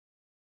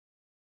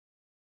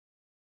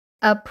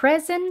A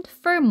present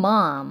for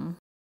Mom.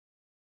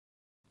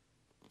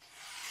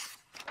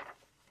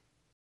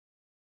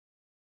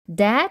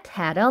 Dad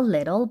had a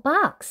little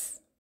box.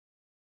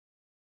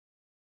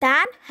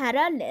 Dad had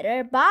a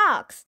little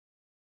box.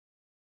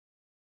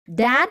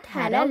 Dad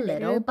had a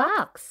little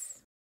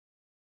box.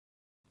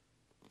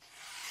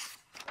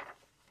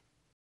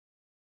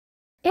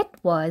 It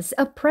was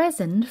a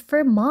present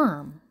for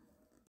Mom.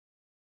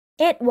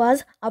 It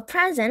was a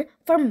present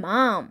for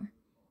Mom.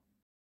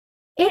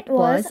 It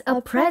was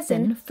a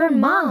present for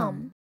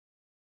Mom.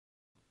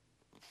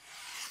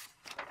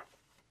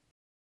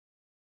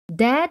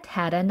 Dad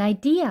had an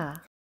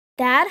idea.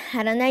 Dad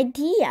had an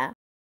idea.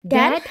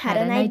 Dad had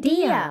an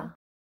idea.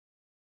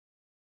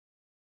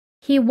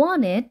 He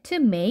wanted to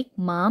make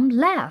Mom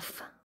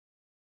laugh.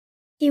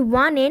 He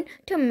wanted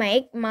to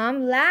make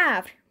Mom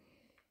laugh.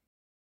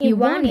 He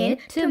wanted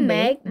to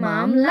make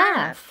Mom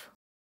laugh.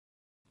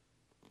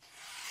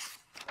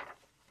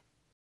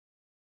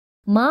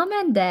 Mom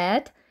and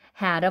Dad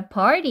had a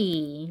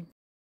party.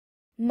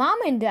 Mom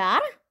and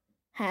Dad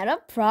had a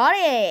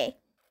party.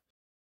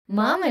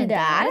 Mom and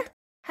Dad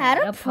had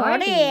a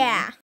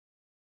party.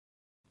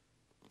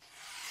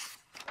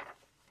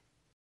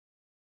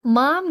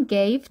 Mom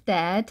gave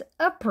Dad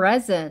a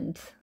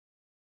present.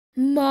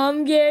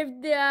 Mom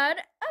gave Dad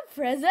a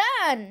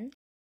present.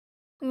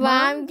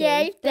 Mom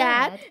gave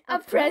Dad a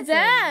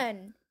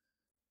present.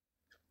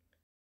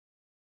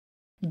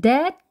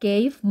 Dad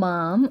gave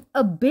Mom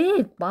a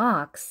big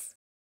box.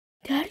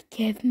 Dad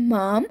gave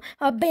Mom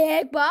a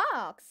big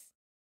box.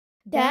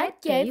 Dad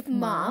gave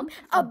Mom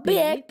a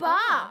big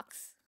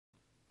box.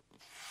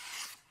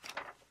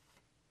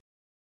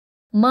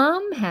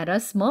 Mom had a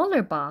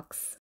smaller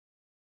box.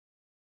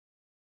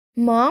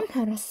 Mom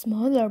had a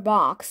smaller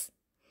box.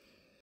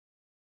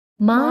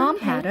 Mom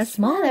had a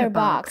smaller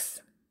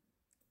box.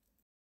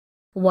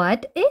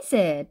 What is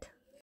it?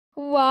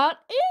 What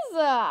is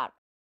it?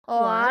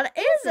 What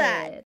is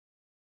it?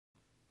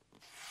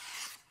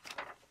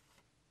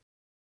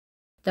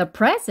 The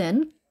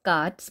present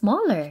got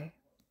smaller.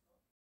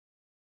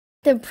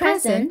 The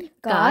present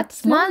got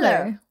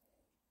smaller.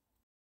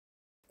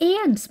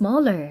 And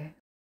smaller.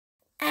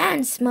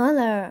 And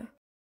smaller.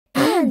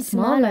 And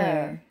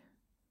smaller.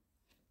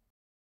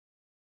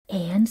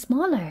 And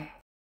smaller.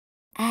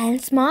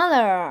 And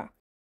smaller.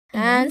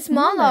 And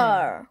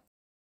smaller.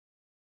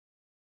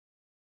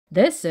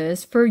 This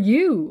is for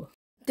you.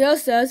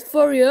 This is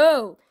for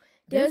you.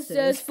 This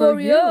is for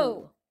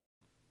you.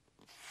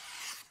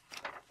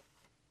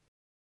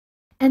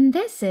 And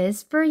this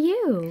is for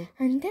you.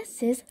 And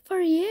this is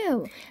for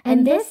you.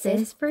 And this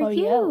is for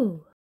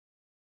you.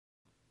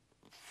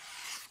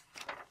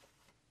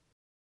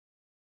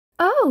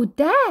 Oh,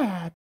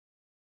 Dad.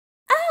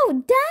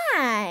 Oh,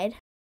 Dad.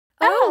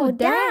 Oh,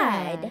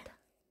 Dad.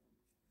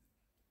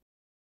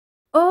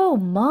 Oh,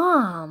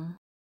 Mom.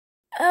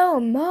 Oh,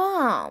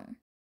 Mom.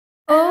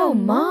 Oh,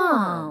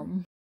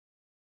 Mom.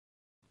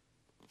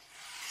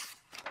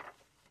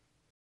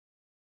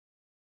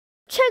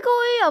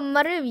 최고의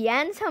엄마를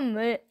위한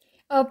선물.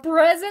 A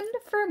present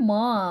for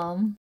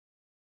Mom.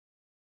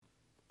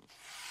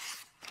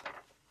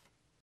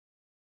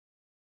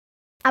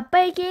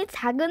 아빠에게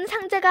작은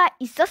상자가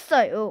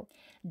있었어요.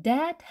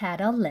 Dad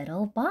had a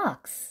little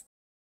box.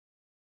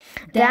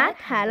 Dad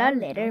had a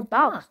little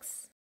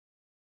box.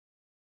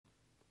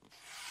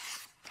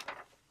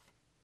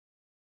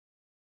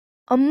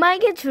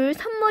 엄마에게 줄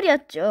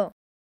선물이었죠.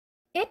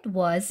 It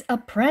was a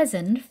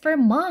present for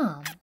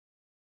Mom.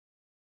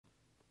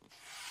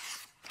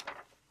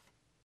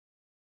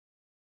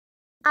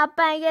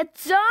 아빠에게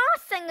저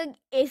생각이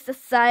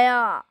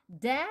있었어요.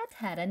 Dad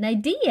had an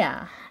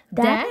idea.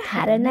 Dad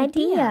had an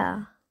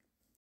idea.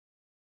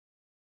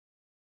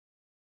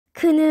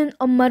 그는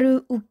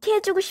엄마를 웃게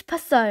해주고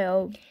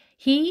싶었어요.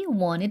 He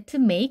wanted to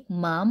make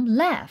Mom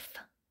laugh.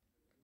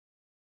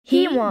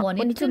 He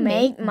wanted to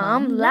make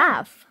Mom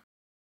laugh.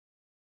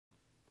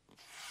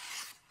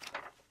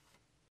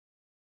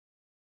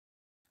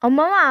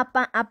 엄마와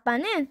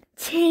아빠는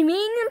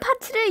재미있는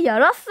파티를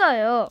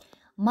열었어요.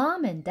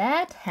 Mom and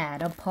Dad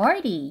had a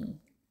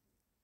party.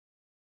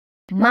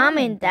 Mom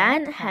and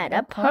Dad had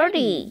a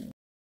party.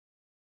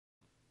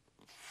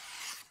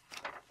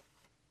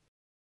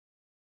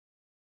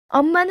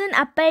 엄마는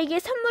아빠에게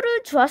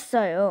선물을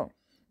주었어요.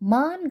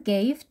 Mom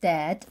gave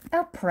Dad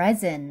a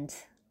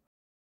present.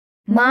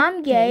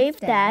 Mom gave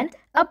Dad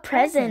a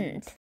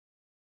present.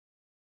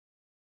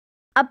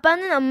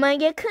 아빠는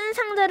엄마에게 큰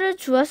상자를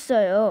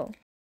주었어요.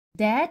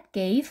 Dad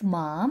gave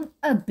Mom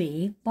a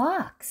big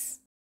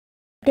box.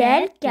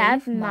 Dad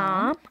gave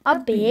Mom a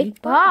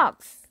big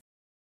box.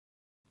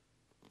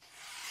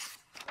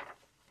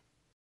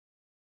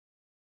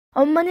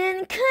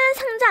 엄마는 큰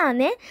상자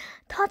안에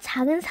더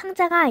작은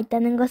상자가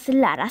있다는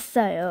것을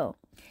알았어요.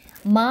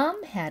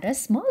 Mom had a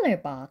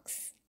smaller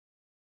box.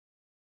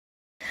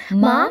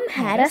 Mom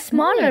had a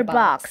smaller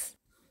box.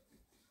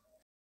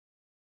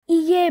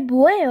 이게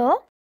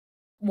뭐예요?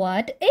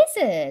 What is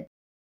it?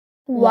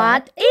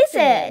 What is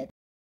it?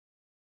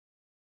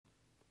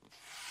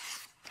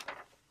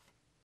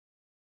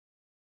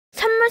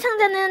 선물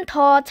상자는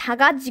더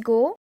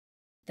작아지고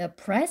The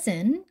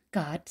present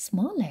got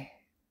smaller.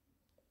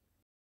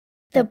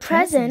 The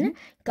present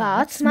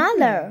got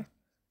smaller.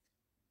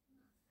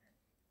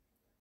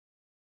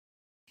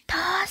 더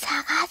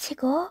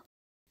작아지고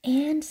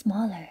And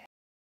smaller.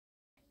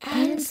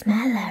 and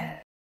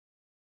smaller.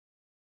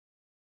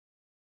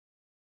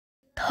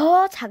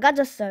 더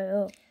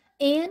작아졌어요.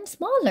 And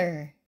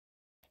smaller.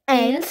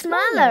 and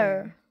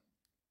smaller.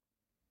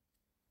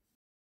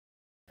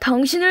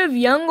 당신을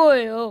위한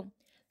거예요.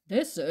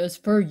 This is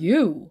for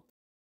you.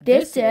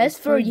 This is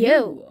for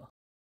you.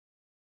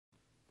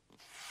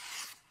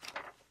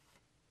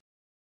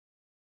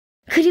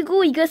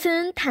 그리고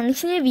이것은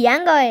당신을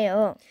위한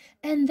거예요.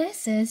 And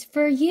this is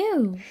for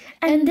you.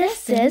 And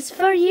this is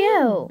for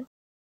you.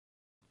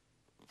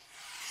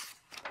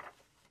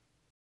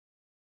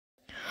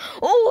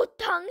 오,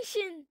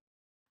 당신.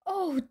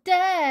 Oh,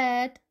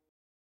 Dad.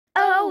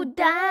 Oh,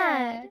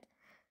 Dad.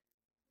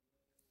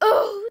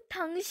 오,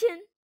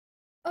 당신.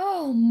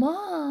 Oh,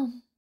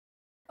 Mom.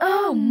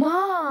 Oh,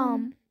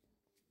 Mom.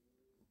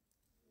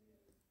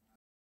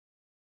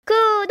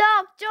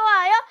 구독,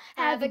 좋아요.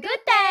 Have a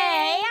good day.